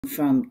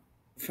from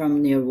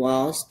your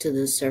walls to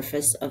the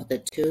surface of the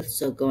tooth.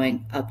 So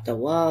going up the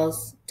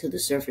walls to the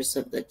surface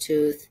of the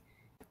tooth,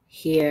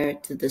 here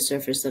to the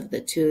surface of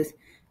the tooth,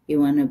 you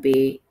want to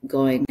be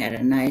going at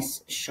a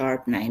nice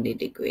sharp 90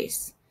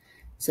 degrees.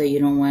 So you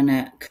don't want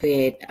to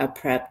create a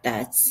prep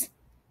that's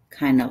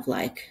kind of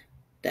like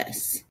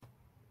this,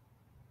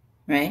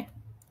 right?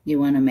 You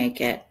want to make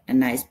it a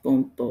nice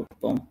boom, boom,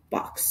 boom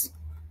box.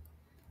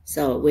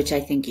 So, which I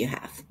think you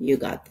have. You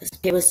got this.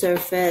 Table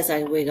surface,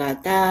 we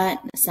got that.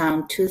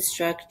 Sound tooth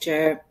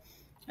structure.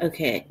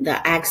 Okay,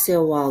 the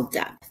axial wall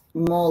depth.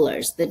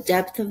 Molars. The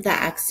depth of the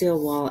axial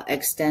wall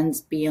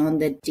extends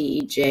beyond the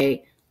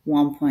DEJ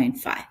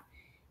 1.5.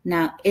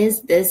 Now,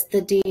 is this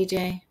the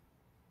DEJ?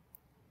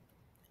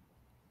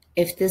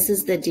 If this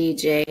is the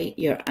DJ,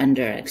 you're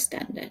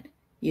underextended.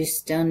 You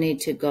still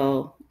need to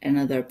go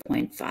another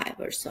 0.5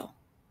 or so.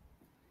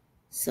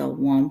 So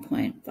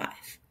 1.5.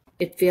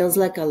 It feels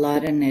like a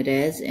lot, and it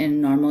is.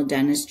 In normal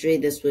dentistry,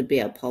 this would be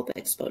a pulp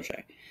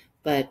exposure,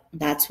 but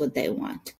that's what they want.